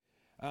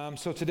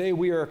So today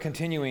we are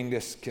continuing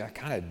this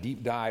kind of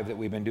deep dive that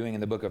we've been doing in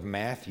the book of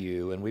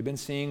Matthew, and we've been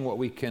seeing what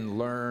we can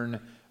learn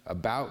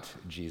about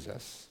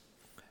Jesus,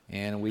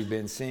 and we've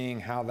been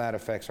seeing how that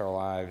affects our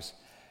lives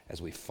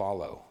as we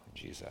follow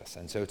Jesus.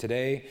 And so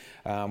today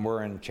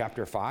we're in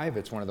chapter 5.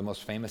 It's one of the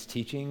most famous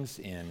teachings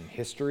in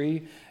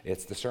history.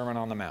 It's the Sermon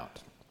on the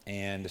Mount.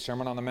 And the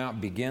Sermon on the Mount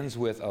begins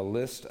with a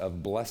list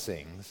of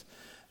blessings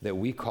that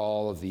we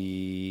call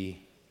the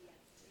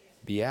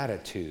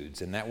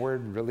Beatitudes, and that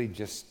word really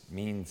just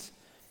means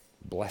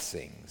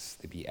blessings,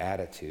 the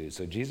Beatitudes.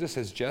 So Jesus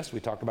has just, we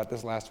talked about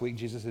this last week,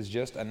 Jesus has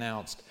just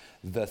announced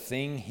the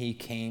thing he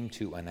came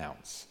to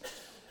announce.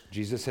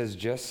 Jesus has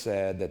just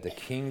said that the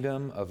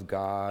kingdom of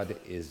God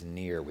is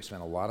near. We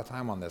spent a lot of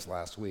time on this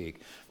last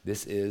week.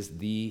 This is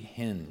the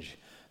hinge.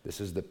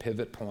 This is the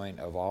pivot point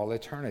of all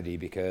eternity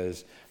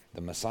because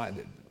the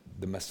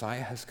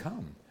Messiah has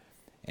come,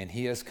 and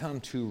he has come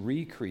to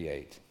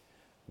recreate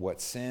what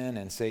sin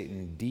and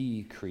Satan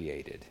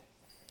decreated,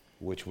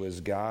 which was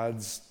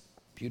God's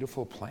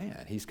beautiful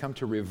plan. He's come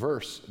to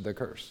reverse the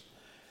curse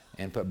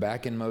and put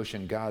back in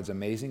motion God's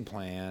amazing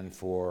plan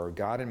for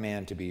God and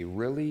man to be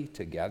really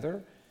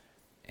together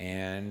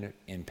and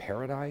in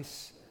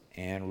paradise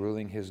and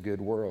ruling his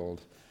good world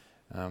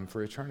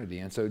for eternity.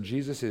 And so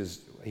Jesus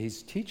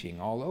he's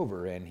teaching all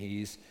over and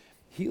he's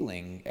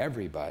healing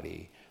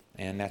everybody.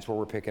 And that's where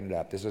we're picking it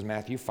up. This is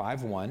Matthew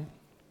 5:1.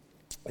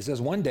 It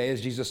says, one day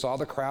as Jesus saw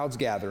the crowds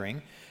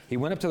gathering, he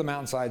went up to the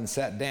mountainside and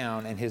sat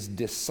down, and his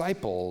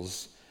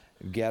disciples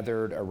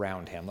gathered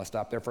around him. Let's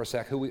stop there for a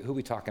sec. Who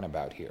we talking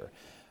about here?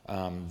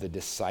 The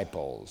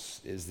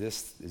disciples. Is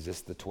this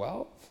the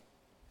 12?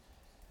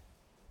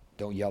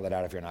 Don't yell it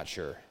out if you're not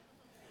sure.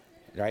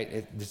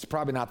 Right? It's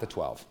probably not the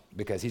 12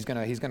 because he's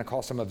gonna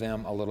call some of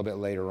them a little bit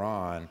later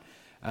on.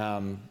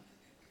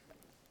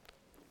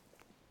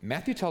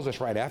 Matthew tells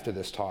us right after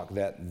this talk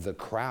that the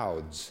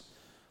crowds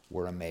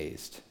were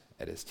amazed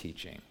at his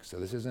teaching. So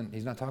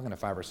he's not talking to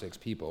 5 or 6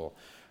 people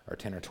or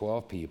 10 or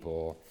 12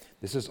 people.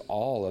 This is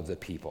all of the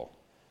people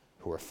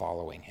who are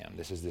following him.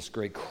 This is this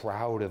great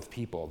crowd of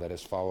people that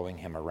is following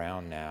him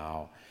around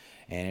now.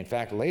 And in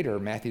fact, later,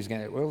 he's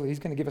going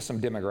to give us some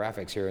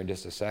demographics here in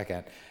just a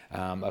second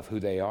of who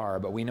they are.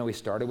 But we know he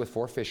started with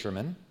 4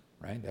 fishermen,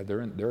 right?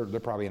 They're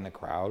probably in the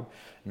crowd.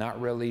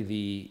 Not really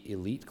the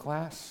elite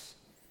class,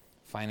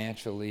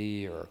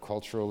 financially or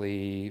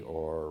culturally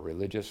or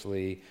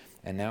religiously.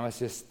 And now it's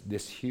just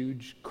this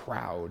huge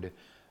crowd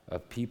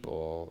of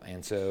people.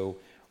 And so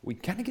we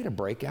kind of get a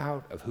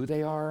breakout of who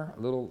they are, a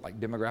little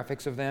like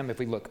demographics of them. If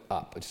we look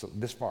up, it's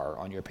this far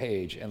on your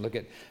page, and look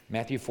at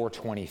Matthew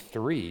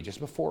 4:23, just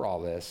before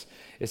all this,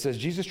 it says,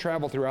 Jesus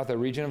traveled throughout the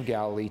region of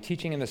Galilee,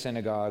 teaching in the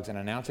synagogues and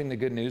announcing the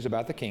good news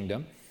about the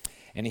kingdom,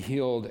 and he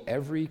healed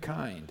every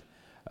kind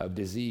of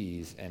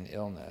disease and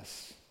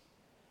illness.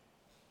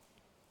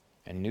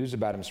 And news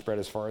about him spread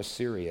as far as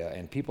Syria,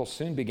 and people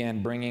soon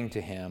began bringing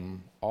to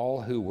him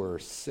all who were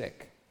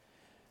sick,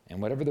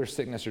 and whatever their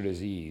sickness or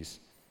disease,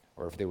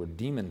 or if they were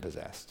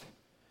demon-possessed,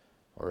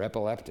 or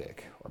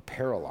epileptic, or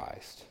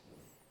paralyzed,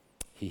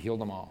 he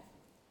healed them all.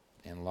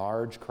 And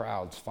large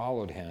crowds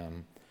followed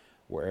him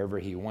wherever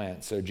he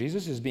went. So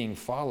Jesus is being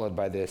followed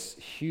by this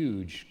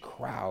huge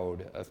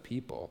crowd of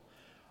people.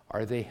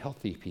 Are they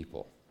healthy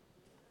people?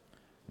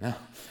 No.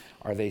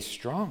 Are they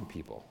strong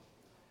people?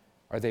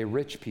 Are they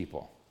rich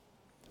people?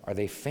 Are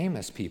they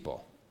famous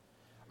people?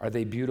 Are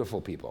they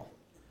beautiful people?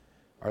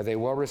 Are they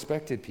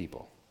well-respected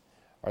people?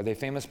 Are they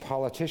famous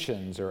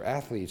politicians or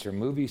athletes or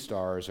movie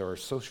stars or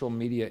social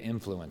media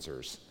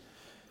influencers?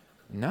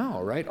 No,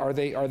 right? Are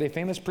they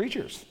famous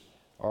preachers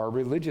or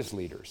religious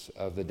leaders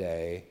of the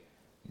day?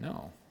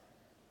 No.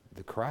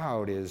 The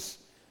crowd is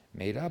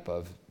made up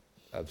of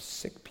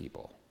sick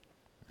people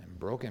and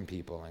broken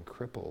people and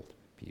crippled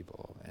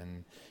people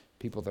and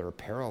people that are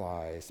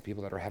paralyzed,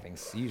 people that are having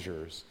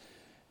seizures,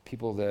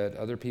 people that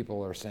other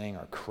people are saying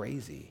are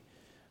crazy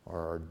or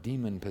are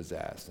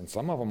demon-possessed, and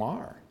some of them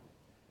are.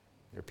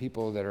 They're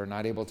people that are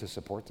not able to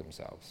support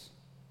themselves.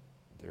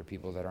 They're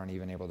people that aren't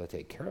even able to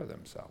take care of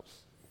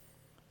themselves.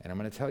 And I'm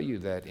going to tell you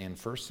that in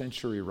first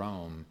century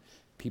Rome,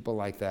 people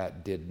like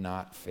that did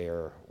not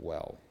fare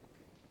well.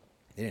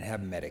 They didn't have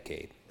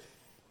Medicaid,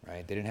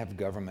 right? They didn't have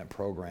government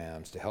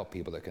programs to help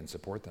people that can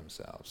support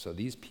themselves. So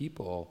these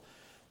people,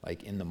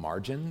 like in the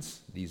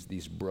margins,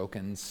 these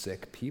broken,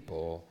 sick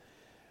people,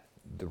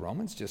 the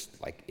Romans just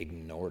like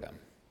ignored them.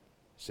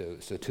 So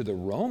to the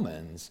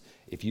Romans,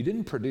 if you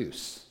didn't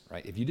produce,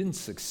 right, if you didn't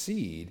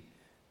succeed,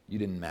 you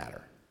didn't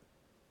matter.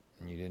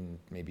 And you didn't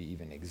maybe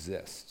even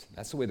exist.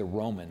 That's the way the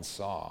Romans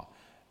saw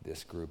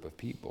this group of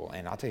people.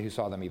 And I'll tell you who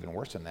saw them even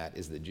worse than that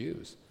is the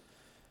Jews.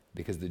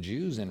 Because the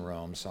Jews in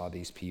Rome saw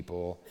these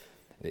people,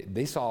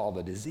 they saw all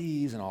the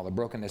disease and all the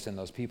brokenness in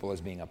those people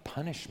as being a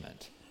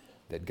punishment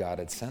that God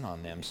had sent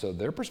on them. So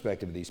their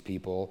perspective of these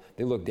people,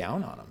 they looked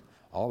down on them.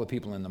 All the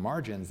people in the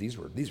margins, these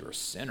were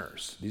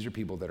sinners. These are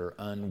people that are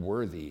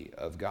unworthy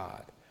of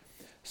God.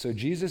 So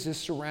Jesus is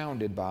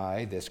surrounded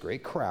by this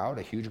great crowd,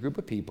 a huge group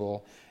of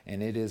people,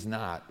 and it is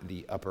not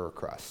the upper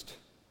crust,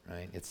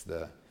 right? It's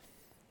the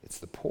It's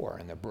the poor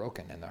and the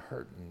broken and the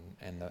hurt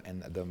and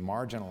the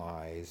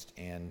marginalized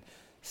and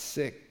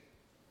sick,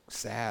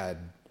 sad,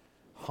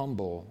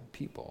 humble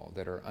people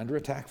that are under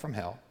attack from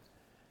hell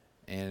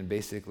and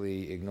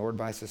basically ignored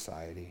by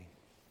society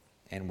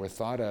and were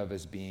thought of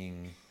as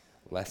being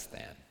less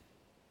than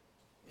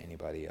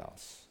anybody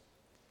else.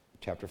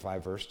 Chapter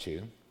 5, verse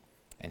 2,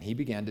 and he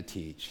began to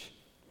teach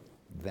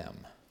them.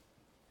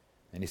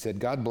 And he said,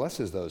 God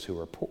blesses those who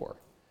are poor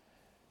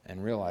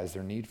and realize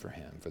their need for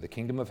him, for the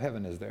kingdom of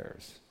heaven is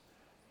theirs.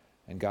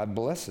 And God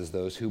blesses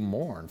those who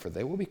mourn, for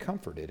they will be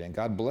comforted. And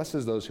God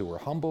blesses those who are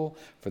humble,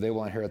 for they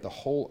will inherit the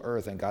whole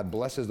earth. And God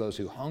blesses those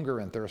who hunger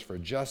and thirst for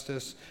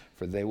justice,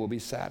 for they will be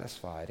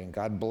satisfied. And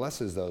God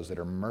blesses those that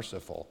are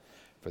merciful,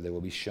 for they will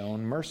be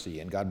shown mercy.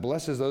 And God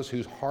blesses those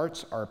whose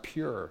hearts are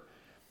pure,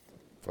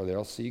 for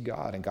they'll see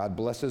God. And God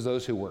blesses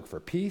those who work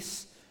for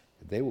peace,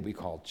 they will be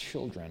called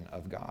children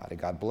of God. And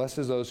God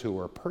blesses those who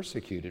are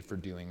persecuted for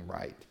doing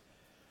right.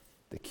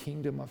 The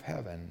kingdom of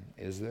heaven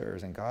is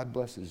theirs, and God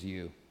blesses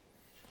you.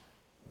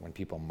 When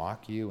people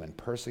mock you and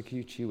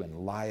persecute you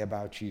and lie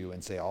about you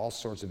and say all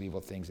sorts of evil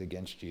things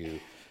against you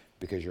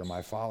because you're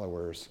my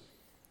followers,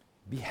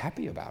 be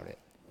happy about it.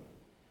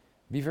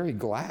 Be very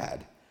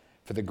glad,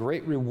 for the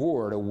great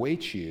reward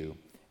awaits you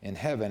in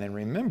heaven. And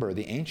remember,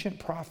 the ancient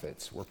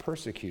prophets were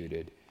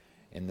persecuted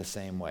in the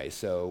same way.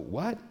 So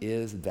what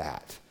is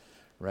that,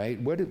 right?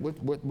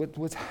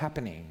 What's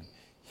happening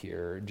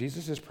here?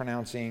 Jesus is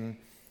pronouncing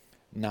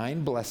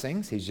 9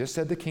 blessings. He's just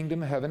said the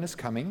kingdom of heaven is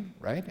coming,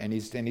 right? And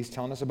he's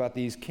telling us about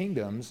these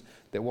kingdoms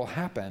that will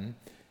happen,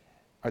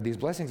 are these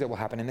blessings that will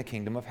happen in the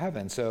kingdom of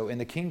heaven. So in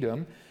the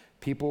kingdom,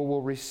 people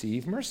will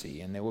receive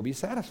mercy, and they will be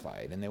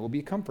satisfied, and they will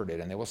be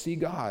comforted, and they will see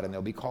God, and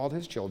they'll be called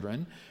his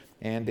children,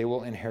 and they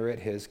will inherit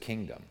his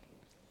kingdom.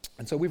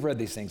 And so we've read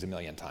these things a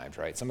million times,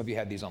 right? Some of you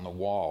had these on the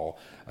wall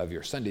of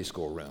your Sunday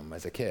school room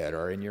as a kid,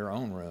 or in your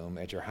own room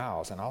at your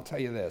house. And I'll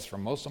tell you this, for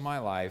most of my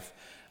life,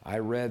 I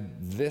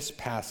read this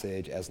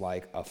passage as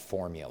like a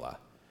formula,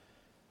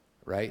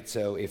 right?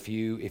 So if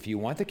you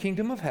want the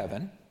kingdom of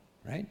heaven,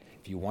 right?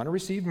 If you want to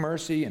receive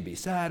mercy and be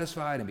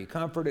satisfied and be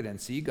comforted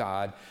and see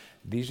God,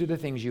 these are the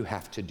things you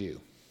have to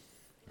do,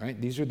 right?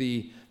 These are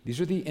the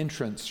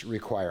entrance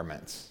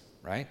requirements,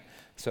 right?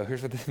 So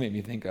here's what this made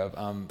me think of.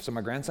 So my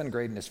grandson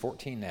Graydon is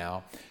 14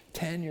 now.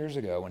 10 years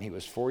ago, when he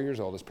was 4 years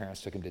old, his parents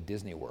took him to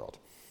Disney World.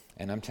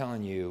 And I'm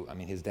telling you, I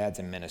mean, his dad's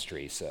in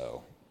ministry,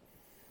 so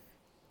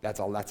that's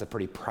a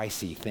pretty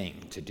pricey thing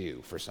to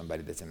do for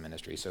somebody that's in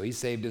ministry. So he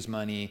saved his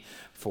money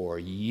for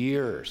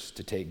years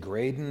to take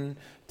Graydon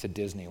to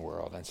Disney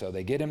World. And so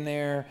they get him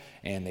there,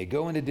 and they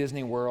go into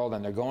Disney World,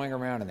 and they're going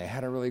around, and they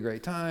had a really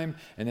great time.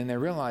 And then they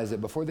realized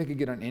that before they could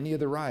get on any of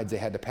the rides, they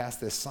had to pass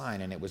this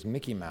sign, and it was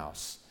Mickey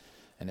Mouse.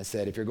 And it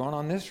said, if you're going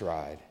on this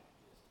ride,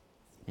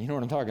 you know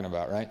what I'm talking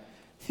about, right?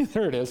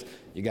 There it is.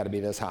 You got to be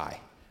this high,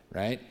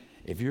 right?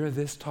 If you're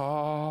this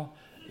tall,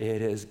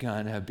 it is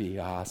going to be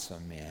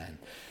awesome, man.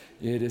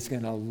 It's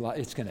going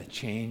to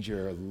change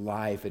your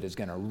life. It is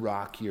going to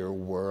rock your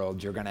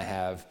world. You're going to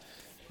have,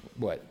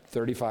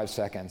 35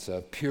 seconds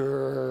of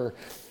pure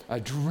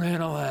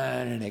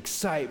adrenaline and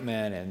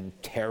excitement and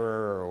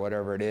terror or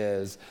whatever it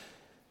is,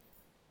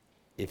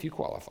 if you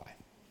qualify,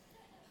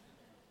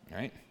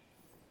 right?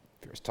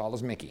 If you're as tall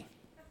as Mickey.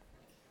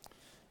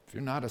 If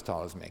you're not as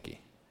tall as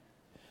Mickey,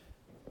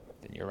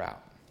 then you're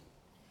out,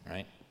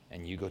 right?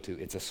 And you go to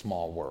It's a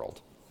Small World,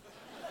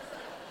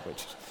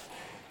 which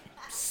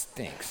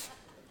stinks,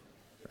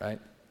 right?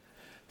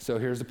 So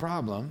here's the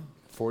problem.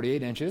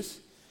 48 inches.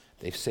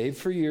 They've saved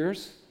for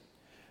years.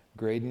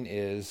 Graydon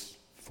is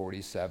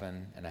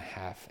 47 and a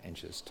half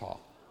inches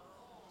tall.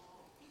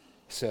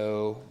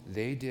 So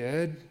they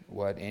did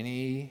what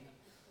any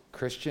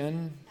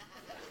Christian,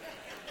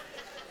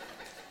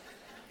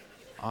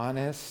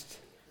 honest,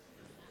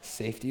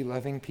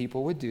 safety-loving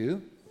people would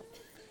do.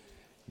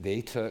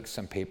 They took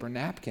some paper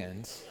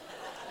napkins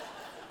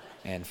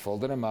and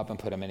folded them up and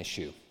put them in a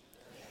shoe.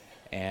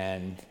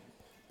 And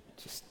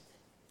just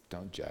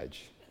don't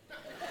judge.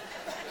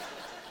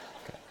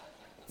 Okay.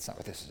 That's not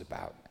what this is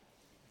about.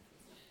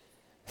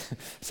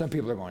 Some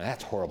people are going,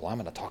 that's horrible. I'm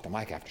going to talk to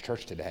Mike after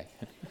church today.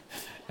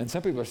 And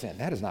some people are saying,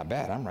 that is not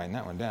bad. I'm writing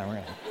that one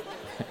down.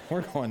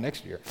 We're going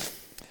next year.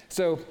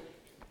 So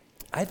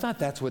I thought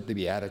that's what the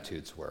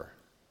Beatitudes were.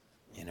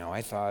 You know,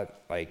 I thought,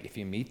 like, if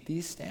you meet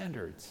these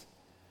standards,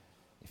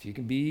 if you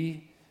can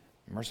be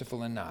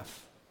merciful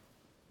enough,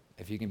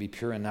 if you can be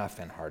pure enough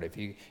in heart,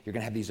 you're going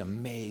to have these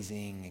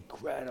amazing,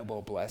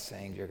 incredible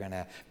blessings. You're going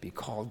to be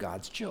called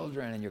God's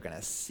children, and you're going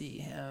to see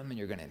him, and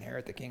you're going to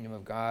inherit the kingdom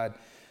of God.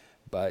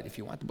 But if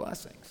you want the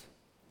blessings,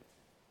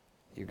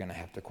 you're going to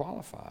have to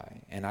qualify.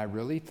 And I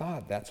really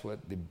thought that's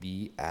what the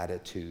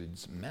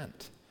Beatitudes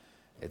meant.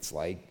 It's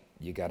like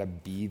you got to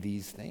be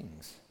these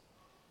things.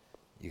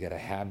 You got to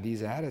have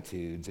these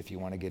attitudes if you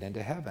want to get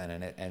into heaven.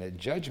 And at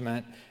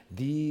judgment,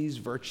 these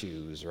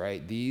virtues,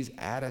 right, these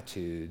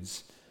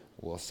attitudes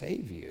will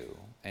save you.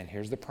 And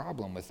here's the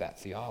problem with that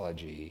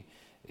theology,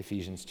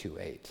 Ephesians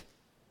 2:8.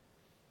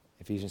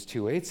 Ephesians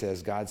 2:8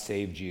 says God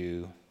saved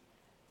you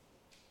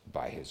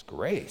by his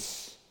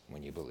grace,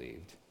 when you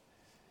believed.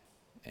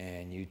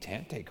 And you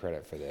can't take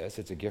credit for this.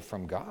 It's a gift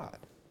from God.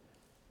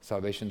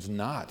 Salvation's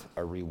not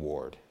a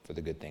reward for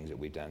the good things that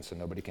we've done, so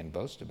nobody can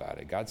boast about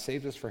it. God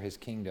saved us for his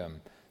kingdom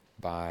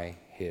by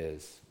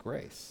his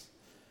grace,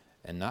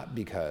 and not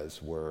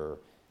because we're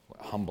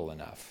humble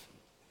enough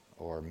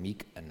or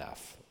meek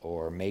enough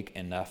or make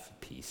enough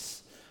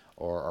peace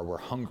or we're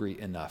hungry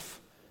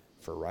enough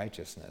for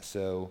righteousness.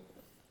 So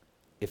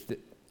if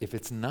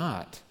it's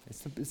not,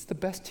 it's the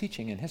best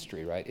teaching in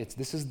history, right?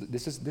 This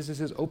is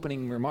his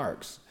opening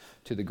remarks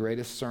to the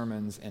greatest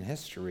sermons in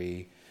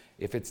history.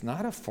 If it's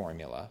not a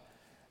formula,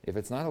 if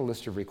it's not a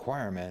list of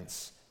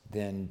requirements,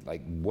 then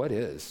like what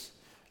is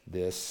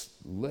this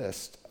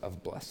list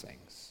of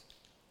blessings?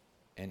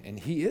 And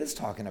he is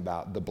talking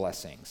about the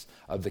blessings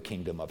of the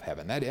kingdom of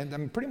heaven.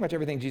 And pretty much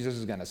everything Jesus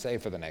is going to say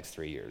for the next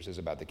 3 years is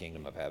about the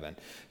kingdom of heaven.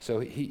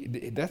 So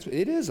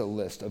it is a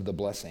list of the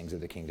blessings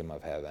of the kingdom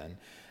of heaven.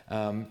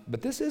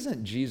 But this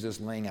isn't Jesus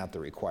laying out the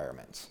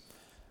requirements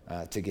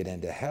to get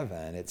into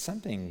heaven. It's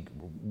something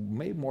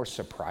maybe more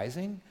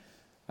surprising,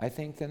 I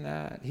think, than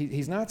that.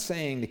 He's not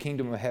saying the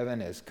kingdom of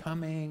heaven is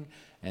coming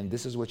and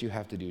this is what you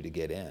have to do to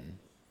get in.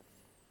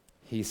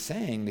 He's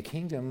saying the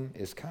kingdom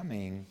is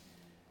coming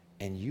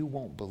and you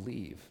won't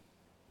believe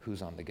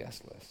who's on the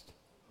guest list.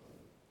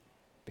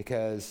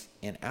 Because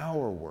in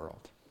our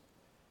world,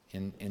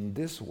 in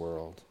this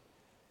world,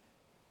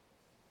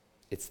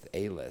 it's the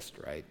A list,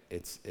 right?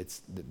 It's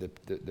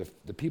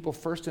the people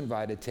first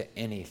invited to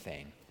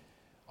anything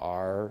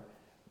are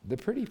the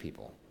pretty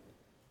people,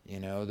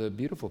 the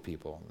beautiful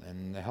people,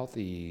 and the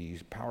healthy,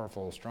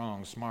 powerful,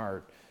 strong,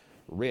 smart,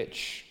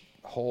 rich,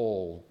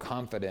 whole,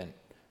 confident,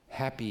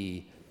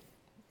 happy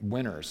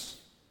winners.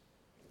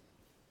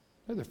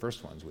 They're the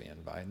first ones we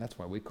invite, and that's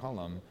why we call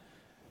them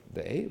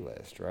the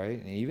A-list,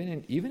 right? And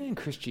even in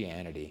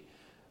Christianity,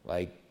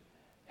 like,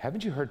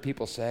 haven't you heard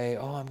people say,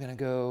 "Oh, I'm going to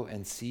go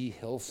and see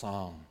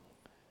Hillsong,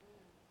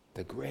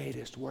 the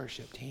greatest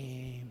worship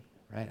team,"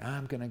 right?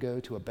 "I'm going to go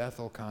to a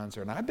Bethel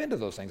concert." And I've been to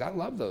those things. I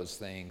love those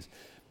things.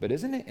 But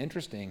isn't it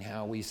interesting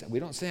how we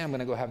don't say, "I'm going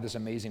to go have this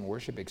amazing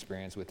worship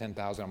experience with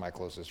 10,000 of my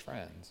closest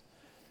friends."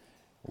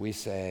 We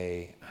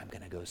say, "I'm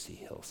going to go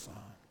see Hillsong."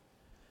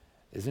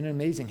 Isn't it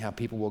amazing how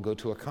people will go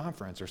to a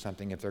conference or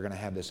something if they're going to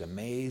have this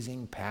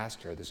amazing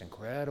pastor, this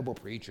incredible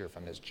preacher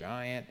from this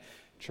giant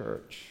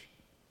church?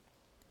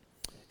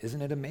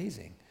 Isn't it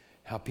amazing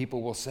how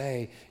people will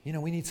say,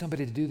 "We need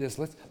somebody to do this.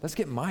 Let's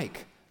get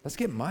Mike. Let's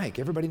get Mike.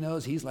 Everybody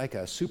knows he's like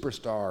a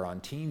superstar on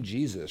Team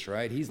Jesus,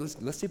 right?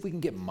 Let's see if we can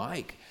get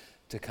Mike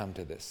to come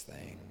to this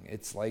thing."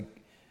 It's like,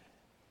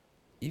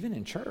 even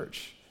in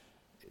church,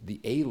 the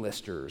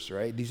A-listers,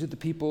 right? These are the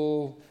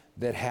people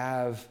that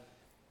have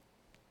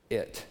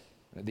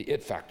the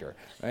it factor,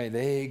 right?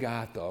 They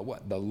got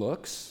the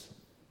looks,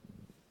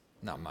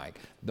 not Mike,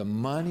 the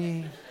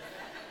money,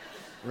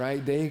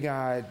 right? They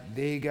got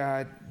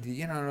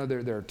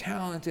they're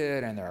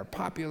talented and they're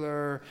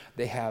popular.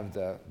 They have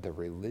the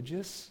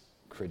religious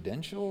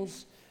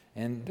credentials,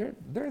 and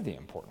they're the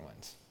important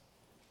ones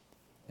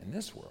in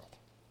this world.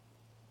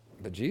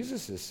 But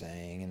Jesus is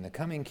saying in the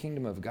coming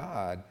kingdom of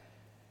God,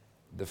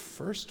 the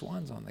first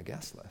ones on the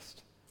guest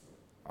list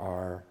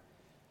are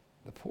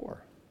the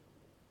poor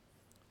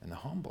and the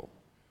humble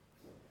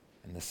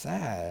and the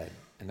sad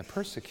and the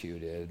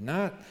persecuted,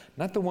 not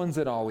the ones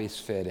that always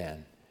fit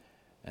in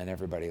and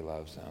everybody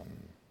loves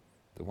them,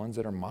 the ones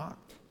that are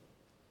mocked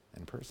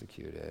and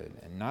persecuted,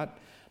 and not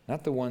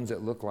the ones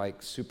that look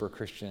like super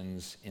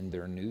Christians in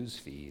their news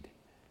feed,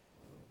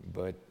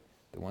 but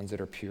the ones that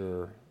are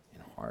pure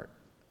in heart,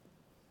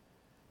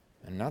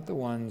 and not the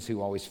ones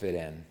who always fit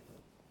in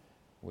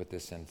with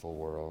this sinful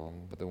world,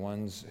 but the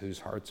ones whose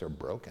hearts are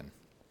broken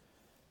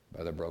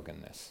by the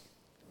brokenness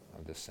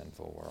of this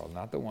sinful world,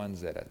 not the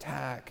ones that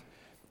attack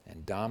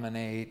and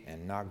dominate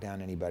and knock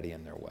down anybody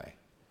in their way,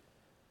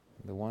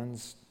 the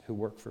ones who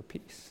work for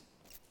peace.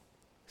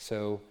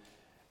 So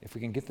if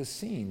we can get the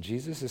scene,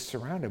 Jesus is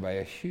surrounded by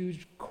a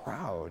huge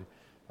crowd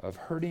of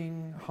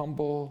hurting,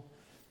 humble,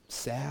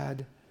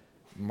 sad,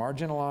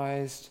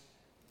 marginalized,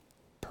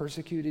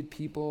 persecuted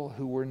people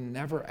who were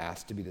never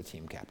asked to be the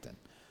team captain,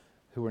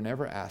 who were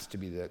never asked to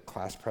be the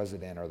class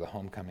president or the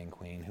homecoming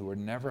queen, who were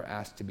never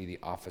asked to be the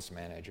office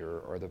manager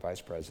or the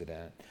vice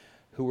president,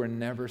 who were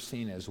never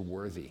seen as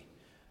worthy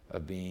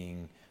of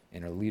being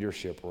in a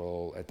leadership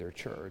role at their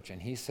church.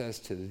 And he says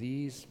to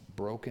these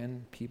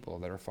broken people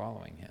that are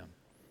following him,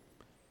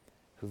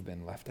 who've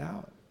been left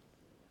out,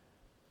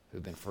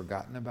 who've been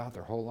forgotten about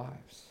their whole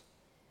lives,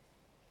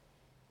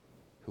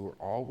 who were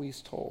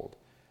always told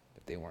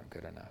that they weren't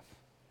good enough,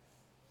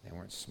 they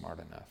weren't smart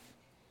enough,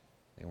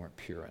 they weren't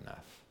pure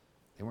enough,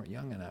 they weren't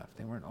young enough,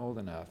 they weren't old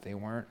enough, they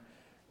weren't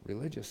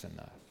religious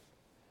enough.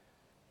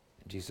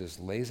 And Jesus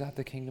lays out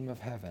the kingdom of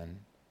heaven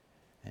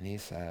and he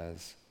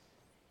says,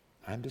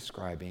 "I'm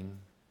describing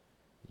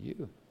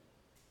you.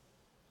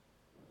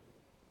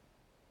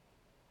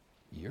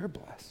 You're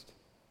blessed.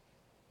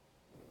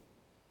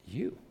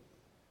 You,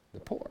 the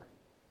poor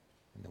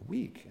and the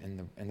weak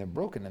and the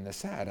broken and the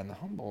sad and the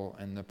humble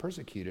and the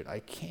persecuted. I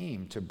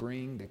came to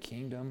bring the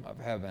kingdom of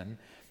heaven,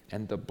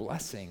 and the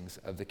blessings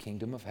of the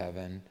kingdom of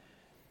heaven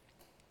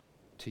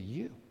to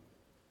you.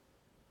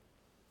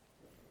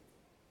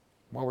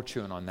 While we're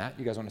chewing on that,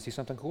 you guys want to see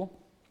something cool?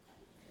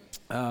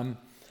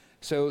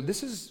 So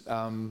this is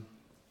kind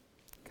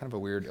of a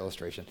weird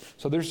illustration.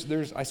 So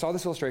I saw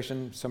this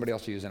illustration somebody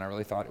else used, and I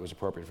really thought it was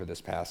appropriate for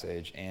this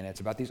passage. And it's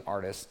about these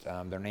artists.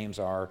 Their names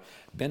are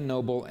Ben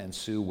Noble and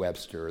Sue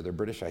Webster. They're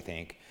British, I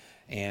think.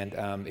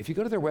 And if you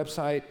go to their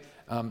website,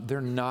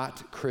 they're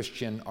not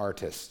Christian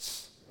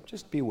artists.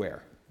 Just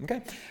beware.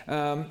 Okay.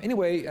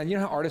 Anyway, and you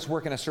know how artists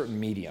work in a certain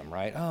medium,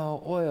 right?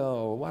 Oh,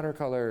 oil,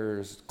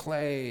 watercolors,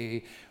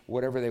 clay,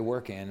 whatever they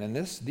work in. And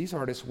these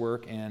artists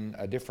work in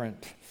a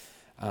different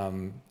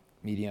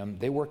medium.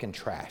 They work in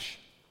trash,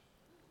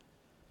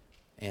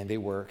 and they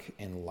work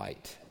in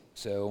light.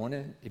 So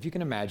if you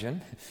can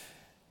imagine,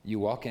 you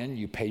walk in,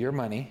 you pay your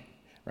money,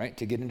 right,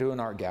 to get into an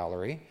art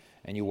gallery,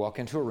 and you walk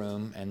into a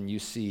room and you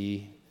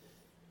see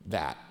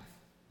that.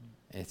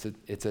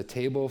 It's a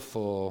table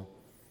full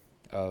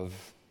of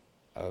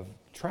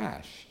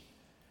trash.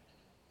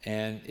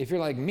 And if you're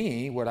like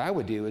me, what I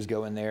would do is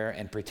go in there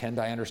and pretend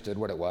I understood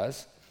what it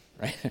was.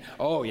 Right?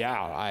 Oh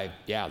yeah,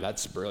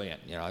 that's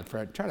brilliant. You know, I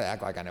try to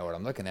act like I know what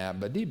I'm looking at,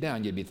 but deep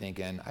down you'd be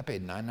thinking, I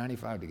paid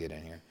 $9.95 to get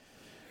in here,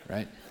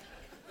 right?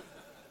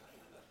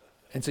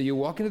 And so you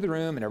walk into the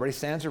room and everybody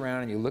stands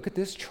around and you look at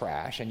this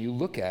trash and you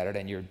look at it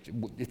and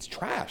it's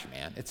trash,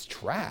 man. It's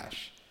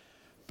trash.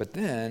 But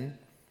then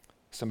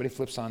somebody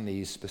flips on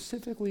these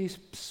specifically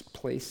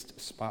placed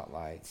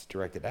spotlights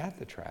directed at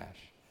the trash,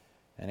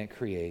 and it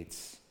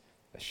creates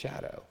a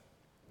shadow.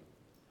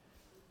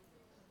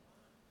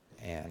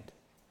 And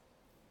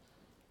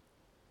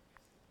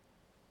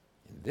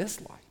in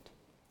this light,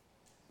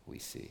 we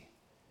see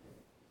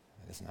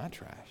it's not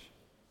trash.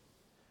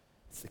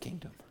 It's the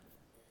kingdom,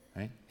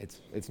 right?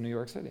 It's New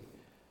York City.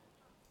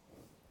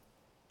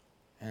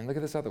 And look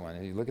at this other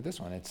one. You look at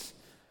this one.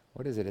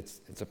 What is it?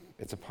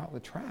 It's a pile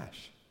of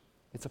trash.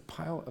 It's a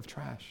pile of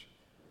trash.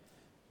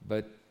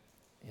 But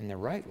in the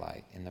right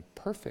light, in the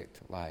perfect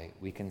light,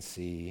 we can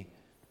see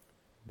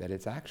that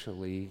it's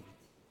actually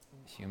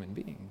human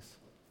beings.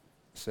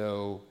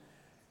 So,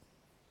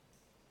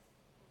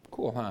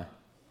 cool, huh?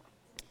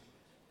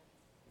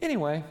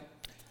 Anyway,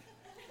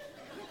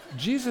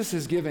 Jesus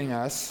is giving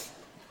us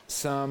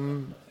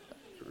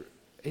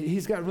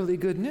he's got really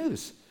good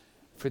news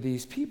for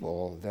these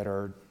people that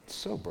are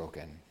so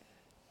broken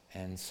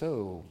and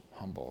so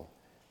humble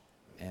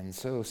and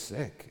so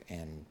sick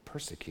and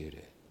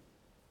persecuted.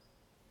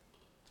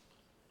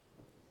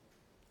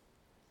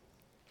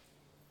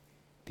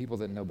 People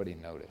that nobody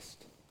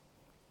noticed.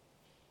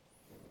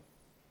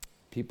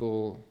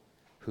 People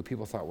who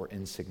people thought were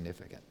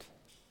insignificant.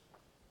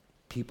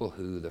 People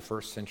who the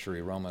first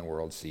century Roman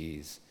world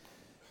sees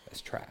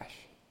as trash.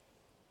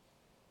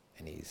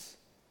 And he's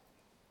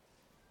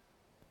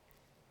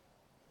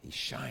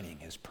shining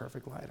his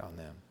perfect light on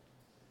them.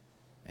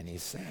 And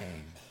he's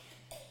saying,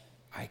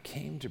 I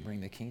came to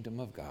bring the kingdom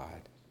of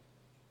God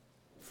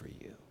for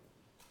you.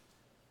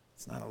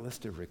 It's not a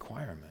list of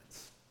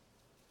requirements.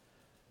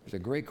 There's a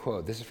great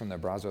quote. This is from the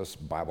Brazos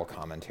Bible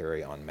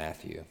commentary on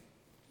Matthew.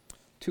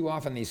 Too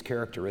often these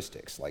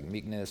characteristics, like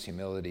meekness,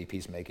 humility,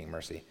 peacemaking,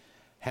 mercy,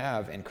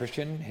 have in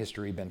Christian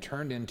history been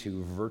turned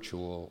into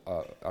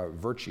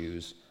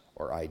virtues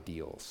or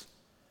ideals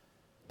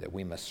that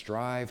we must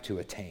strive to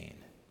attain.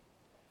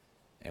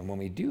 And when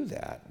we do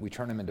that, we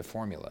turn them into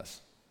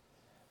formulas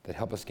that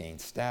help us gain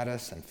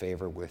status and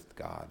favor with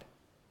God,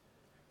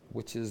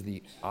 which is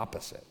the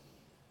opposite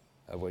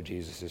of what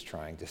Jesus is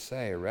trying to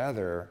say.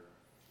 Rather,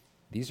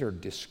 these are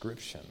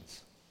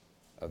descriptions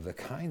of the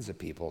kinds of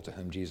people to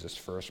whom Jesus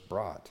first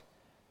brought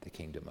the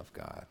kingdom of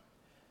God.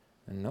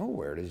 And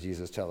nowhere does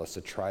Jesus tell us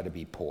to try to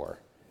be poor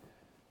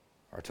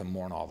or to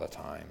mourn all the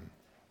time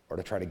or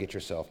to try to get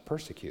yourself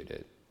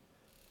persecuted.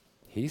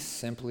 He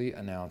simply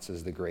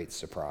announces the great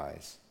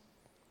surprise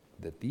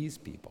that these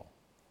people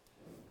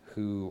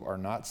who are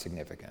not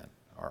significant,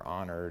 are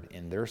honored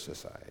in their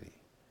society,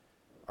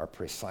 are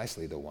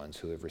precisely the ones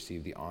who have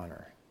received the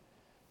honor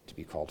to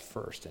be called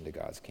first into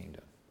God's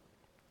kingdom.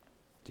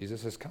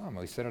 Jesus has come.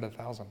 We said it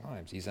 1,000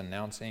 times. He's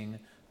announcing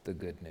the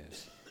good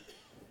news.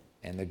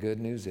 And the good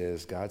news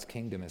is God's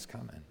kingdom is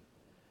coming.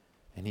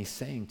 And he's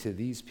saying to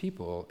these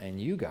people, and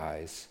you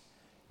guys,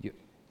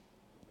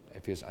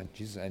 if it's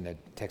Jesus in the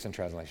text and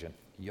translation,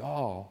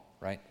 y'all,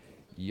 right?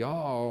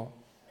 Y'all,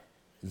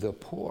 the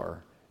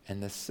poor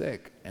and the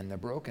sick and the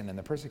broken and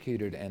the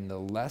persecuted and the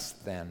less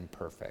than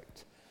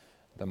perfect,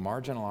 the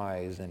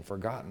marginalized and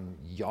forgotten,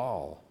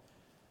 y'all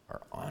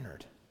are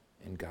honored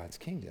in God's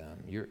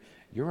kingdom.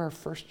 You're our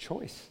first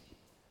choice,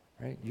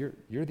 right?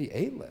 You're the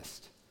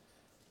A-list.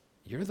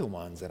 You're the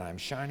ones that I'm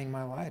shining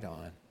my light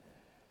on.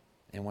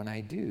 And when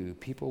I do,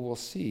 people will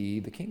see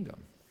the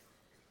kingdom.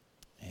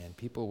 And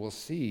people will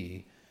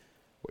see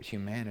what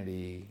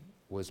humanity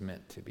was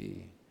meant to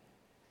be.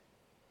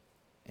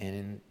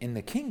 And in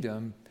the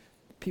kingdom,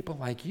 people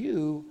like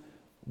you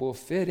will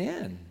fit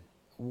in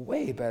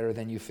way better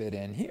than you fit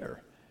in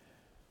here.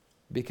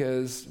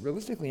 Because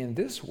realistically, in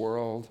this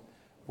world,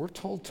 we're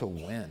told to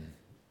win.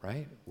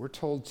 right? We're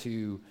told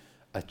to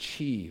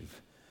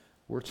achieve.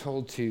 We're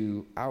told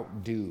to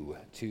outdo,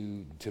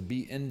 to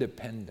be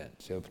independent,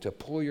 to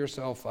pull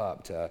yourself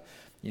up, to,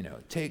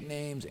 take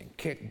names and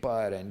kick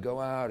butt and go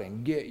out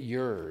and get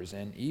yours.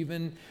 And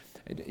even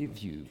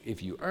if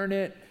you earn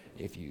it,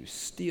 if you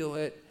steal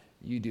it,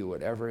 you do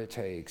whatever it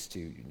takes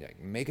to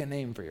make a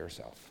name for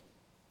yourself,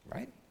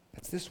 right?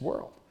 That's this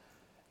world.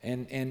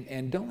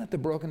 And don't let the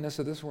brokenness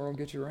of this world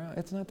get you around.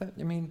 It's not that,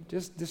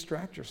 just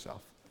distract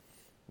yourself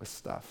with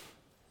stuff,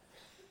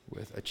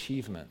 with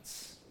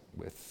achievements,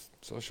 with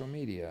social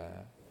media.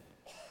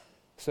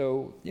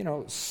 So,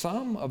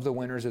 some of the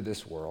winners of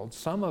this world,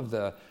 some of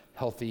the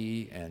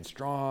healthy and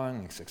strong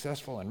and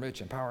successful and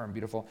rich and powerful and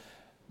beautiful,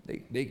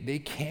 they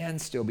can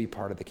still be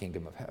part of the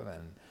kingdom of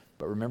heaven.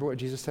 But remember what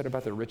Jesus said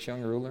about the rich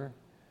young ruler?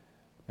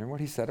 Remember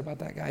what he said about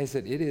that guy? He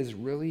said, it is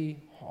really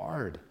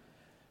hard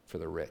for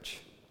the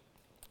rich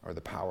or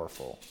the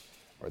powerful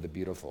or the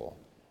beautiful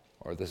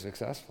or the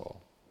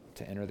successful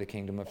to enter the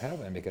kingdom of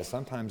heaven, because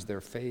sometimes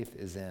their faith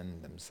is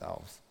in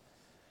themselves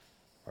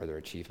or their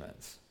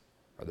achievements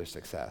or their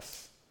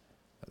success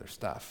or their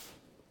stuff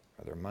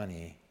or their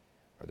money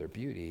or their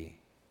beauty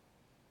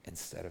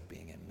instead of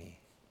being in me.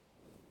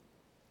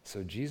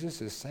 So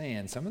Jesus is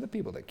saying some of the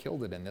people that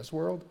killed it in this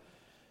world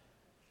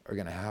are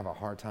going to have a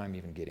hard time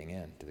even getting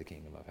into the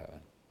kingdom of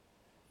heaven.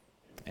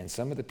 And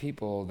some of the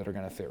people that are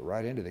going to fit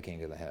right into the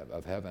kingdom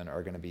of heaven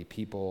are going to be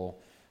people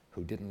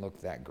who didn't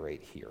look that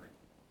great here.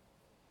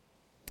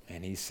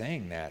 And he's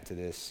saying that to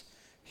this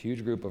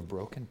huge group of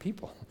broken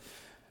people,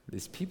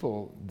 these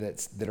people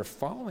that are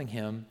following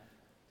him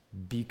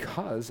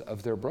because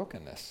of their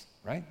brokenness,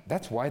 right?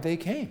 That's why they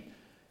came,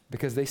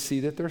 because they see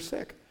that they're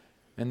sick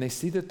and they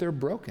see that they're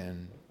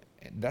broken.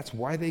 That's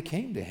why they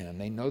came to him.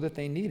 They know that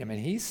they need him. And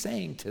he's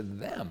saying to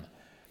them,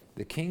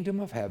 the kingdom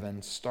of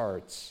heaven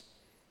starts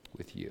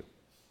with you.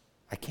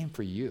 I came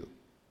for you.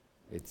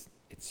 It's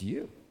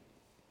you.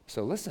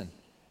 So listen,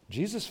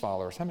 Jesus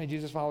followers, how many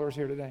Jesus followers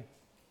here today?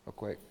 Real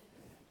quick.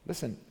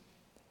 Listen,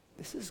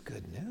 this is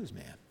good news,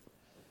 man,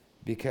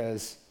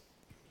 because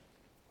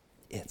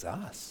it's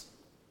us.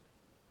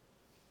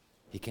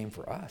 He came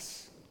for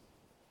us.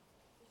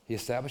 He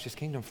established his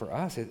kingdom for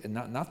us,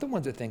 not the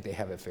ones that think they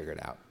have it figured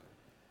out,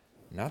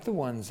 not the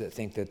ones that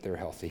think that they're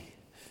healthy,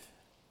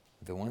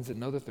 the ones that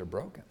know that they're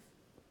broken,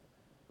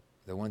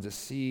 the ones that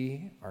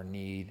see our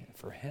need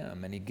for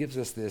him. And he gives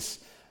us this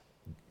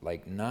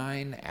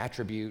 9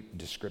 attribute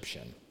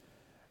description,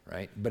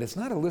 right? But it's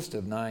not a list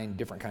of 9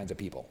 different kinds of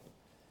people.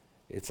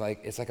 It's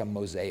like a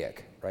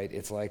mosaic, right?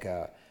 It's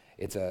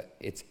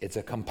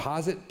a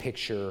composite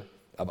picture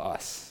of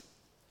us,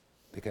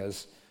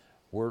 because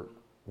we're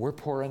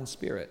poor in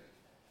spirit.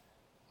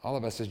 All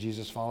of us as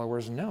Jesus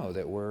followers know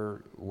that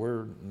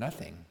we're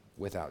nothing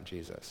without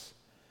Jesus.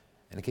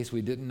 And in case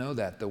we didn't know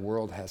that, the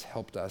world has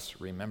helped us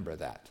remember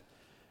that,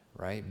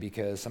 right?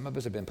 Because some of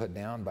us have been put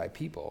down by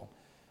people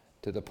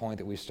to the point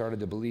that we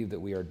started to believe that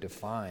we are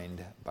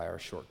defined by our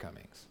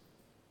shortcomings.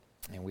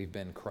 And we've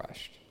been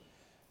crushed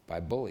by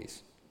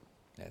bullies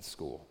at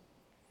school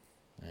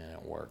and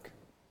at work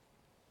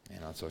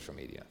and on social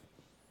media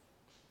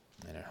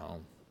and at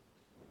home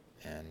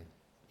and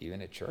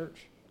even at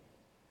church.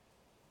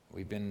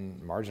 We've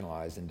been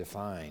marginalized and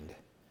defined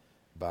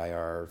by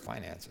our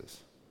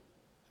finances,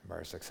 by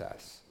our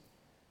success,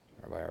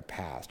 or by our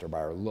past, or by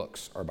our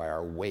looks, or by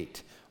our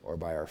weight, or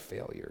by our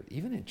failure.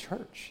 Even in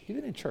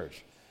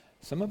church,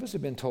 some of us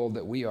have been told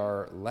that we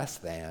are less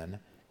than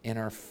in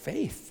our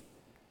faith,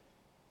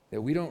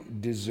 that we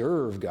don't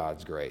deserve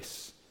God's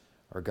grace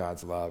or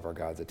God's love or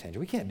God's attention.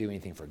 We can't do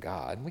anything for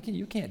God.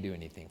 You can't do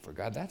anything for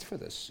God. That's for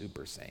the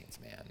super saints,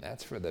 man.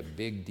 That's for the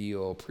big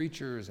deal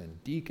preachers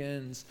and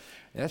deacons.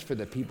 And that's for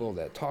the people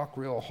that talk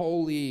real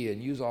holy and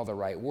use all the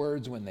right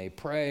words when they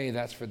pray.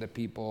 That's for the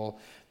people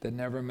that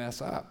never mess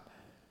up.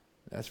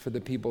 That's for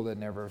the people that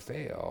never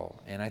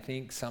fail. And I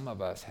think some of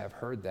us have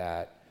heard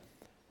that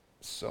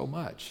so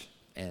much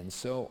and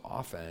so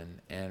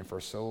often and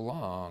for so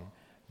long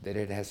that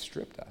it has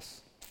stripped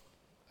us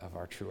of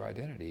our true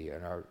identity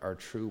and our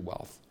true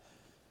wealth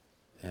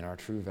and our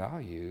true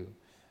value,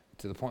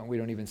 to the point we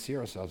don't even see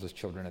ourselves as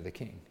children of the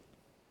King.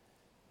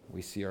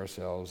 We see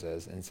ourselves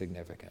as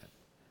insignificant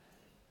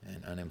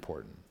and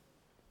unimportant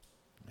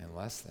and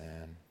less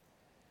than.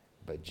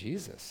 But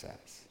Jesus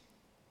says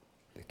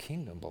the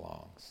kingdom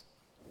belongs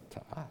to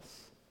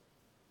us.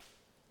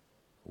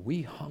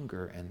 We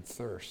hunger and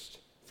thirst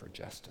for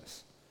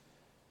justice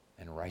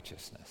and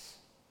righteousness.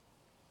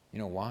 You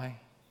know why?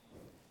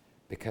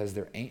 Because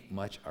there ain't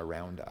much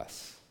around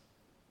us,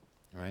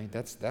 right?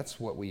 That's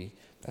what we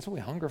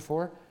hunger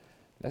for.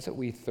 That's what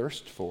we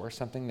thirst for.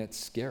 Something that's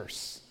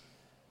scarce,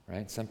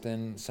 right?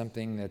 Something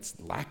that's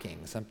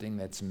lacking. Something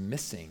that's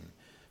missing.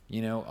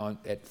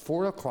 At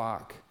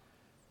 4:00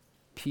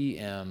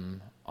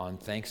 p.m. on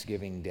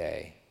Thanksgiving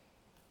Day,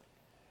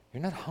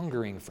 you're not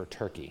hungering for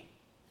turkey,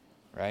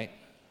 right?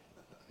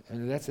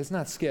 And that's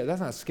not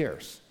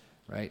scarce,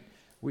 right?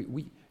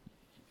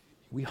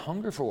 We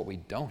hunger for what we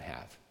don't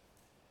have.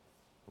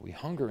 We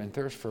hunger and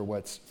thirst for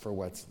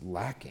what's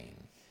lacking.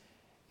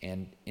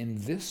 And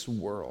in this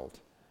world,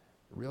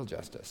 real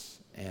justice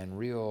and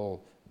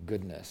real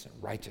goodness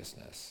and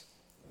righteousness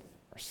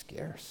are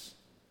scarce.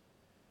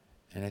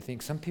 And I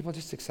think some people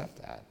just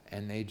accept that,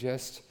 and they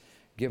just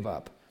give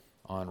up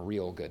on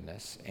real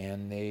goodness,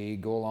 and they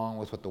go along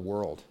with what the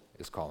world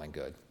is calling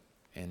good,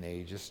 and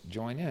they just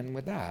join in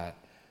with that,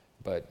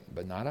 but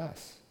not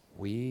us.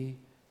 We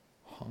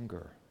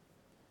hunger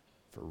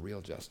for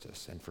real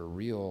justice and for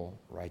real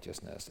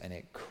righteousness, and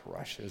it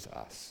crushes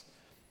us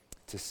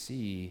to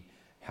see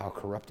how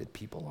corrupted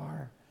people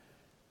are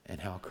and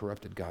how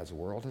corrupted God's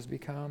world has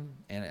become.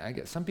 And I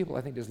get some people,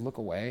 I think, just look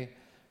away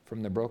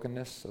from the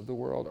brokenness of the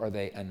world, or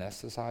they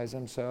anesthetize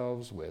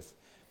themselves with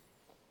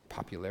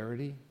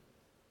popularity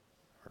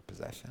or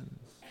possessions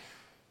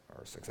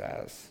or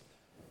success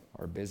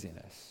or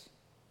busyness.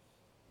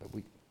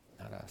 But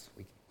not us.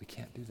 We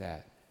can't do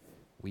that.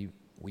 We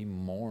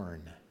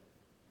mourn,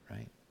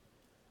 right?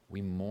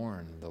 We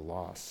mourn the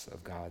loss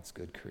of God's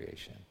good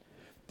creation.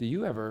 Do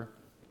you ever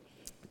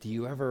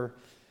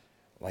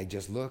like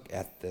just look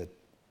at the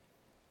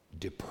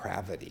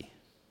depravity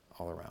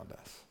all around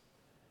us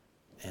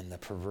and the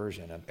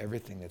perversion of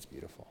everything that's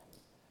beautiful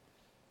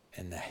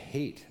and the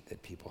hate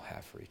that people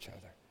have for each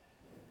other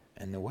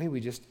and the way we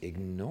just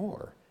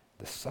ignore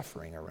the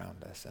suffering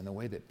around us and the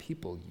way that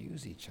people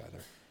use each other?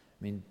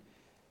 I mean,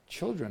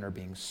 children are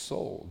being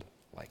sold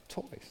like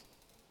toys.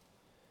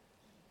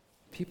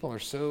 People are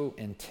so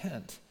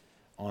intent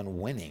on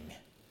winning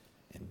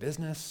in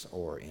business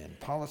or in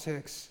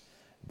politics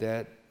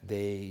that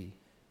they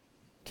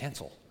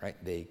cancel, right?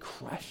 They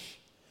crush,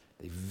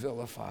 they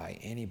vilify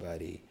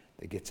anybody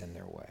that gets in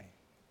their way.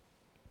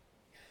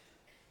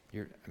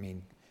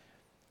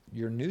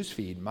 Your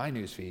newsfeed, my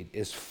newsfeed,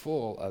 is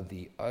full of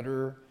the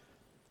utter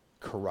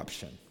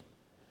corruption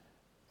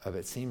of,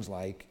 it seems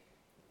like,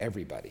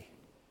 everybody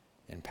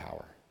in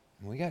power.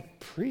 And we got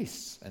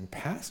priests and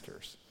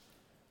pastors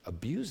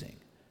abusing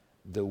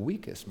the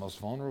weakest, most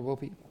vulnerable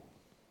people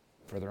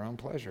for their own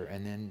pleasure,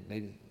 and then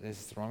they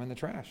just throw them in the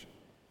trash.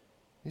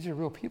 These are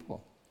real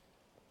people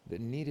that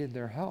needed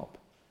their help,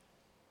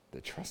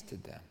 that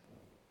trusted them,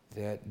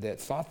 that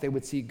thought they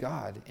would see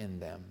God in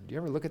them. Do you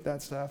ever look at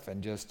that stuff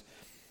and just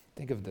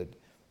think of the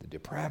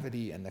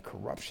depravity and the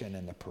corruption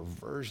and the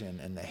perversion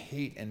and the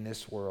hate in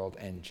this world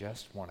and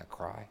just want to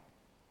cry?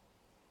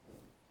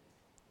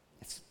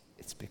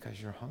 It's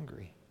because you're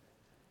hungry,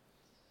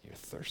 you're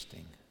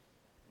thirsting,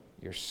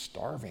 you're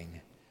starving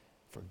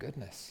for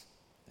goodness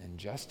and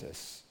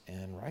justice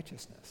and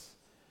righteousness.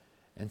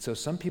 And so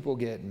some people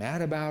get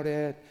mad about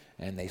it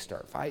and they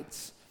start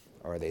fights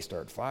or they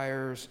start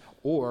fires,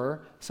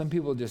 or some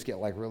people just get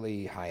like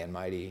really high and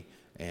mighty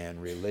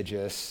and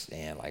religious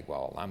and like,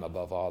 well, I'm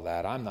above all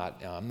that. I'm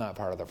not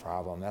part of the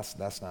problem.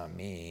 That's not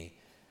me.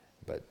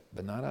 But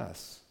not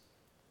us,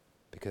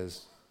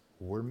 because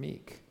we're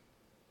meek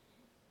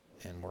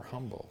and we're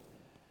humble.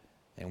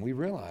 And we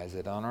realize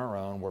that on our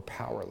own, we're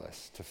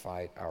powerless to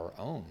fight our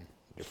own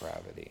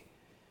depravity,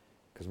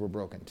 because we're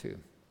broken too.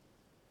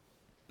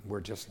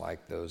 We're just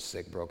like those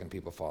sick, broken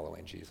people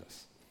following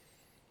Jesus.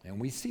 And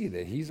we see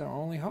that he's our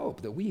only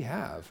hope that we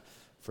have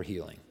for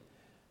healing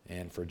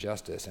and for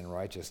justice and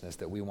righteousness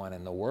that we want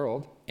in the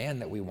world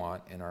and that we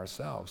want in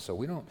ourselves. So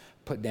we don't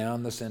put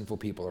down the sinful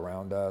people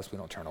around us. We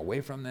don't turn away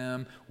from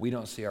them. We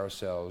don't see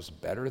ourselves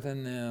better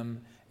than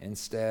them.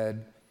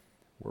 Instead,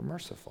 we're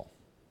merciful,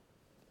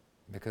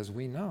 because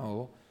we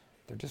know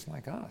they're just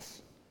like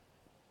us.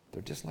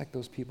 They're just like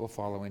those people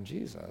following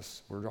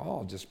Jesus. We're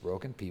all just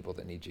broken people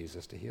that need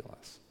Jesus to heal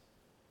us.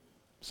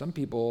 Some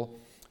people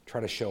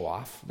try to show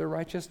off their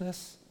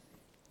righteousness.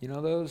 You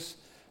know those?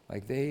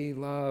 Like they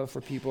love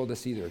for people to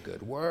see their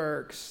good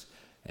works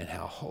and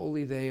how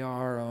holy they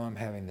are. Oh, I'm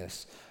having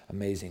this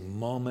amazing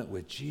moment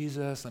with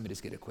Jesus. Let me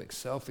just get a quick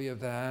selfie of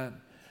that,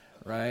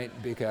 right?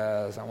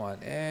 Because I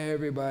want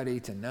everybody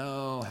to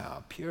know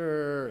how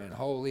pure and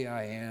holy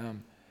I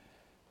am.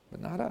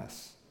 But not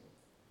us.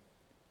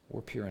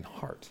 We're pure in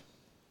heart.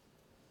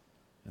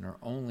 And our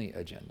only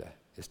agenda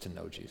is to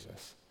know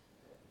Jesus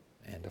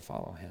and to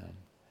follow him.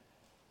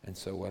 And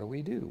so what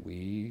do?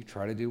 We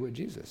try to do what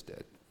Jesus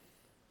did.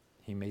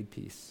 He made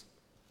peace.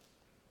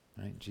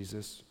 Right?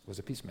 Jesus was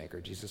a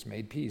peacemaker. Jesus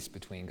made peace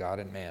between God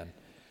and man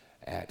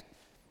at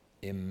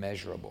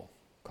immeasurable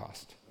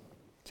cost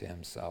to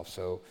himself.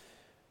 So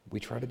we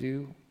try to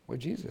do what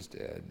Jesus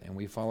did, and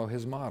we follow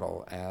his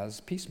model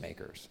as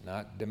peacemakers,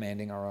 not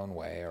demanding our own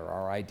way or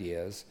our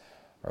ideas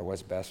or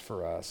what's best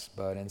for us,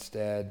 but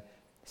instead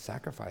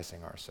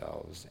sacrificing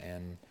ourselves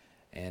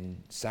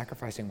and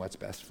sacrificing what's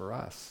best for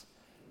us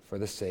for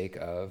the sake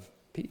of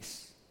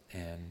peace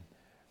and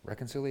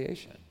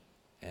reconciliation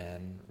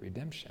and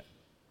redemption.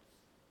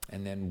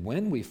 And then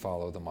when we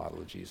follow the model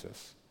of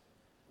Jesus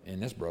in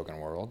this broken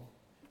world,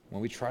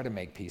 when we try to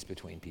make peace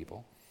between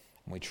people,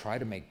 when we try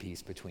to make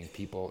peace between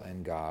people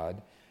and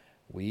God,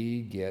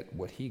 we get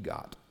what he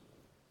got,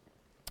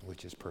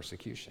 which is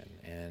persecution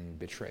and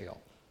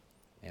betrayal.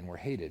 And we're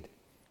hated,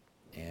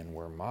 and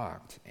we're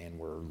mocked, and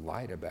we're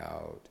lied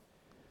about.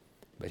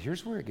 But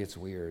here's where it gets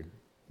weird,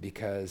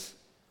 because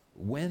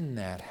when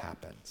that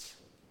happens,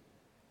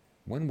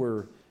 when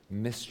we're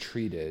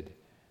mistreated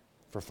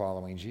for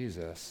following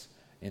Jesus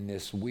in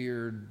this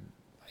weird,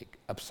 like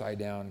upside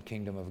down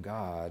kingdom of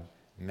God,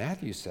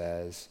 Matthew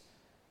says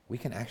we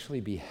can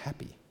actually be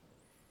happy.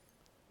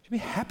 You should be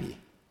happy.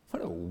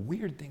 What a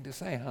weird thing to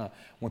say, huh?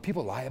 When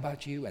people lie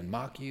about you and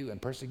mock you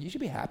and persecute, you should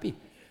be happy.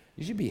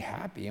 You should be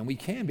happy, and we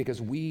can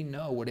because we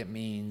know what it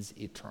means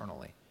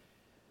eternally.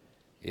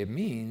 It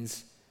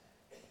means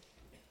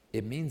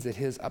that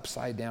his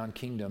upside down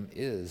kingdom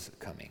is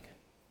coming.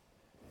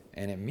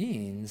 And it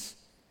means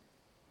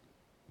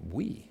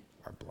we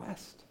are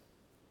blessed.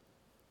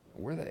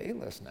 We're the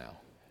A-list now,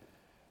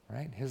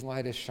 right? His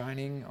light is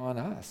shining on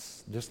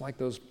us, just like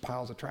those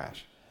piles of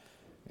trash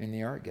in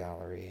the art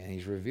gallery, and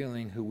he's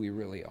revealing who we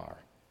really are.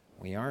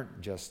 We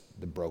aren't just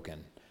the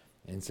broken,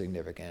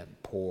 insignificant,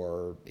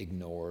 poor,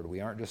 ignored.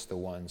 We aren't just the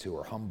ones who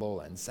are humble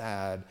and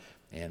sad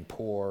and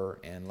poor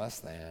and less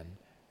than.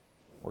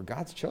 We're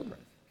God's children.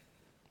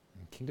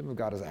 The kingdom of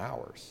God is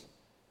ours.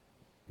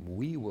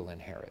 We will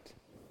inherit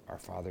our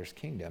Father's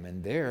kingdom,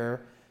 and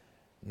there,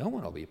 no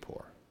one will be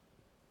poor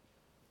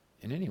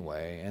in any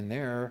way. And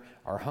there,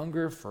 our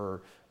hunger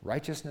for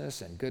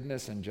righteousness and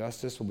goodness and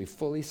justice will be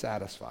fully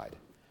satisfied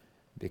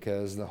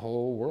because the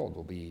whole world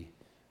will be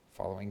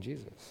following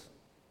Jesus.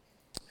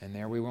 And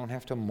there we won't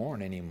have to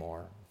mourn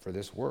anymore for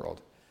this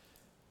world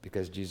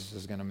because Jesus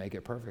is going to make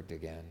it perfect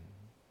again.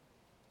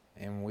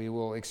 And we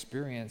will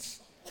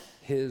experience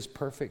his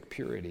perfect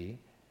purity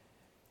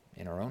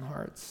in our own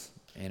hearts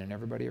and in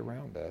everybody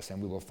around us.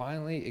 And we will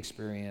finally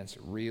experience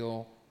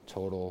real,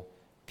 total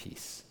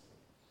peace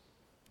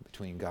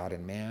between God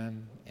and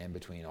man and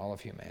between all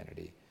of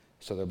humanity.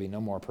 So there'll be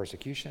no more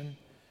persecution.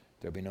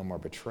 There'll be no more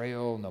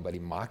betrayal, nobody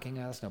mocking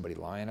us, nobody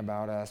lying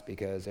about us,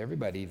 because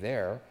everybody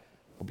there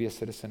will be a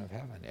citizen of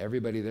heaven.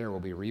 Everybody there will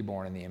be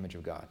reborn in the image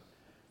of God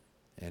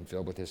and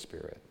filled with his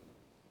Spirit.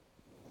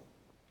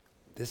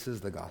 This is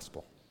the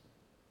gospel.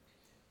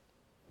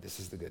 This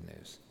is the good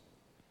news.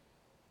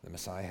 The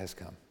Messiah has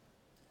come,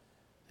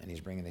 and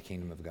he's bringing the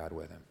kingdom of God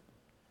with him.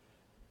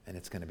 And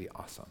it's going to be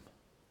awesome.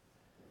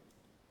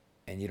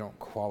 And you don't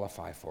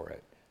qualify for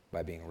it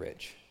by being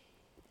rich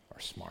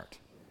or smart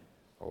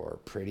or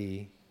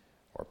pretty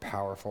or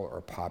powerful or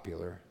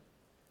popular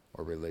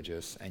or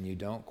religious. And you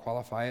don't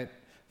qualify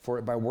for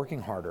it by working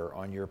harder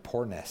on your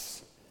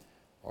poorness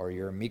or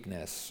your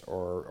meekness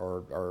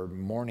or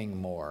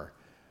mourning more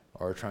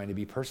or trying to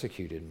be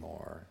persecuted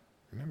more.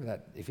 Remember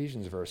that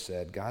Ephesians verse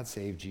said, God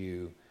saved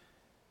you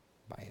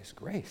by his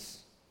grace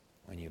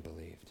when you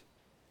believed.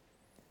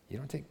 You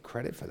don't take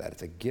credit for that.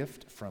 It's a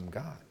gift from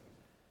God.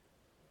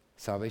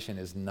 Salvation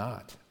is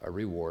not a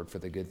reward for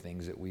the good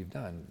things that we've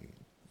done.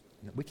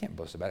 We can't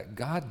boast about it.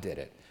 God did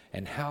it.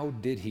 And how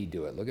did he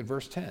do it? Look at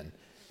verse 10.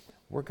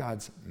 We're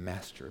God's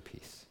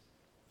masterpiece.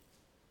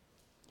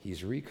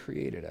 He's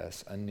recreated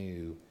us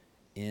anew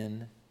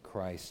in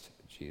Christ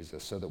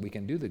Jesus so that we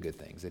can do the good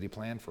things that he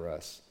planned for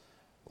us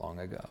long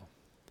ago.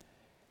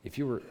 If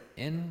you were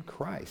in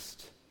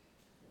Christ,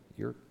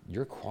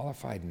 you're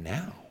qualified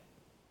now.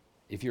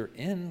 If you're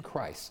in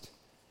Christ,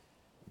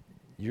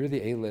 you're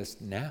the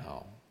A-list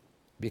now.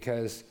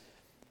 Because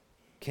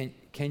can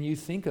you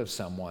think of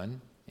someone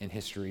in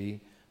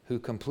history who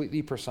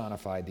completely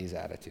personified these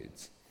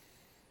attitudes?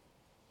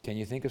 Can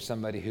you think of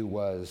somebody who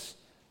was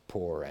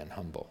poor and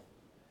humble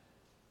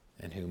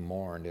and who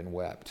mourned and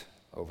wept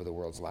over the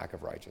world's lack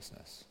of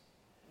righteousness?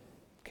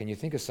 Can you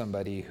think of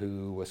somebody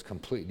who was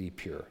completely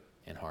pure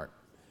in heart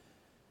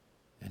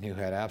and who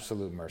had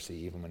absolute mercy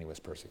even when he was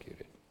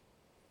persecuted?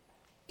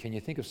 Can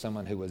you think of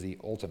someone who was the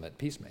ultimate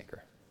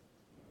peacemaker?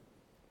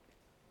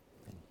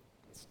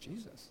 It's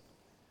Jesus.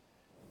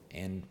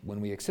 And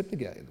when we accept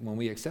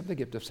the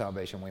gift of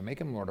salvation, when we make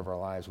him Lord of our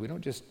lives, we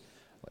don't just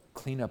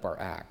clean up our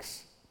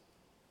acts,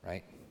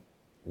 right?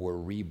 We're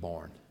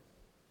reborn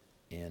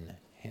in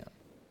him.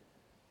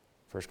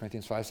 1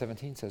 Corinthians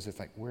 5:17 says it's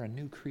like we're a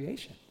new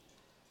creation.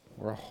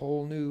 We're a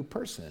whole new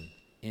person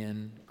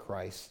in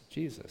Christ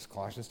Jesus.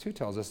 Colossians 2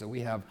 tells us that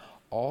we have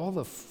all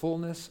the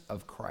fullness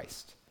of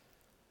Christ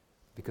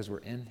because we're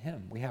in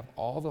him. We have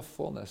all the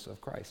fullness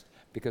of Christ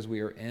because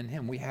we are in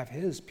him. We have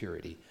his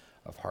purity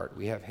of heart.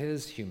 We have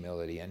his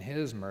humility and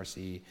his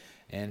mercy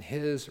and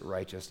his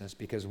righteousness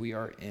because we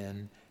are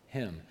in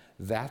him.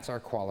 That's our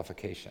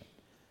qualification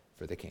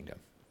for the kingdom.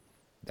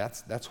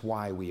 That's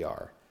why we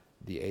are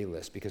the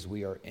A-list, because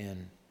we are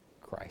in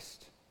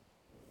Christ.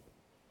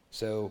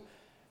 So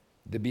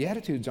the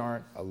Beatitudes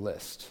aren't a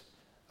list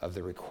of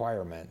the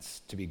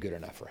requirements to be good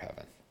enough for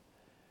heaven.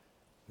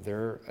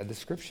 They're a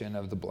description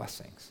of the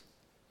blessings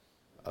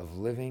of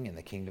living in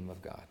the kingdom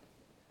of God.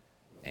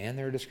 And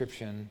they're a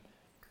description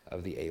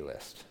of the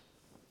A-list,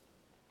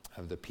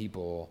 of the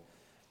people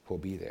who will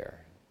be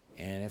there.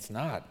 And it's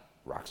not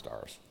rock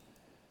stars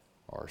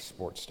or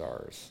sports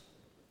stars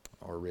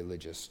or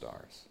religious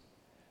stars.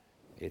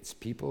 It's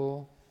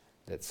people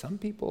that some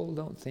people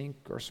don't think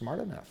are smart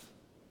enough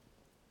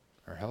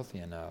or healthy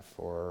enough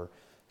or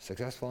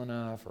successful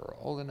enough or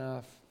old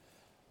enough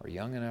or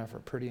young enough or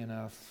pretty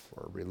enough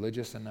or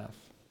religious enough.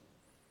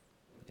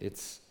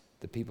 It's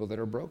the people that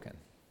are broken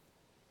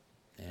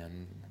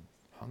and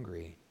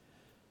hungry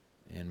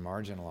and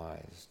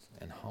marginalized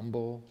and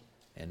humble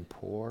and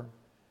poor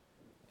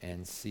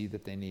and see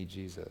that they need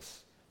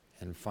Jesus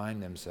and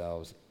find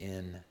themselves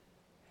in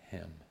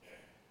him.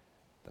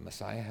 The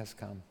Messiah has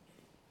come,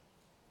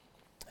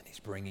 and he's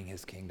bringing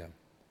his kingdom,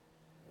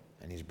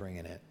 and he's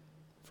bringing it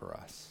for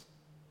us.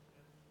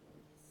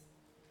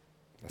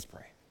 Let's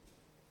pray.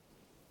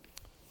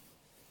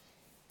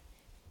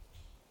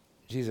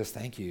 Jesus,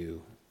 thank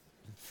you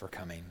for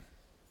coming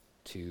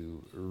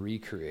to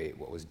recreate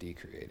what was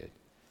decreated,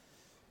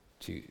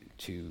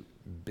 to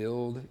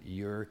build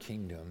your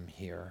kingdom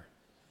here,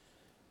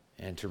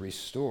 and to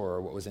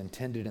restore what was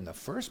intended in the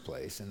first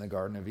place in the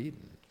Garden of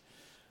Eden,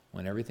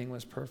 when everything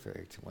was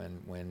perfect,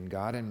 when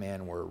God and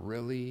man were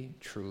really,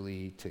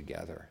 truly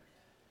together.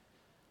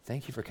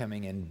 Thank you for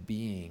coming and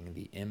being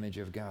the image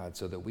of God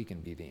so that we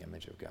can be the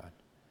image of God.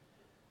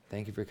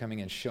 Thank you for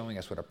coming and showing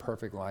us what a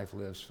perfect life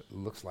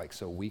looks like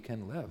so we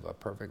can live a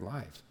perfect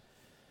life.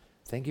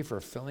 Thank you for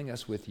filling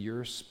us with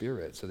your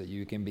Spirit so that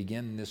you can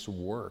begin this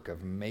work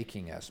of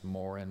making us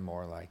more and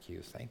more like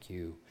you. Thank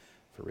you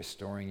for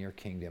restoring your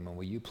kingdom. And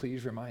will you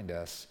please remind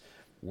us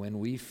when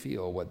we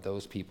feel what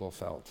those people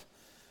felt,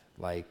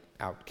 like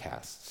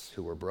outcasts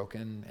who were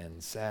broken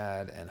and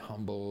sad and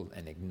humbled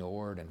and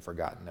ignored and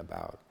forgotten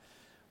about.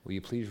 Will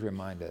you please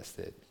remind us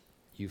that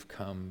you've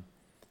come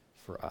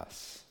for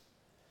us.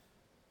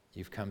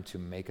 You've come to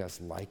make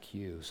us like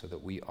you so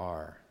that we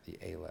are the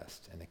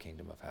A-list in the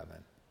kingdom of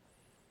heaven.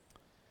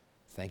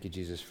 Thank you,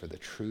 Jesus, for the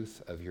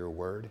truth of your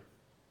word,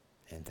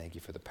 and thank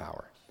you for the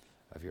power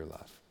of your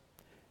love.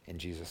 In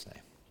Jesus'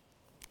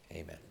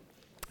 name, amen.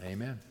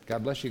 Amen.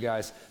 God bless you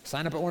guys.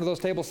 Sign up at one of those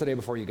tables today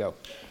before you go.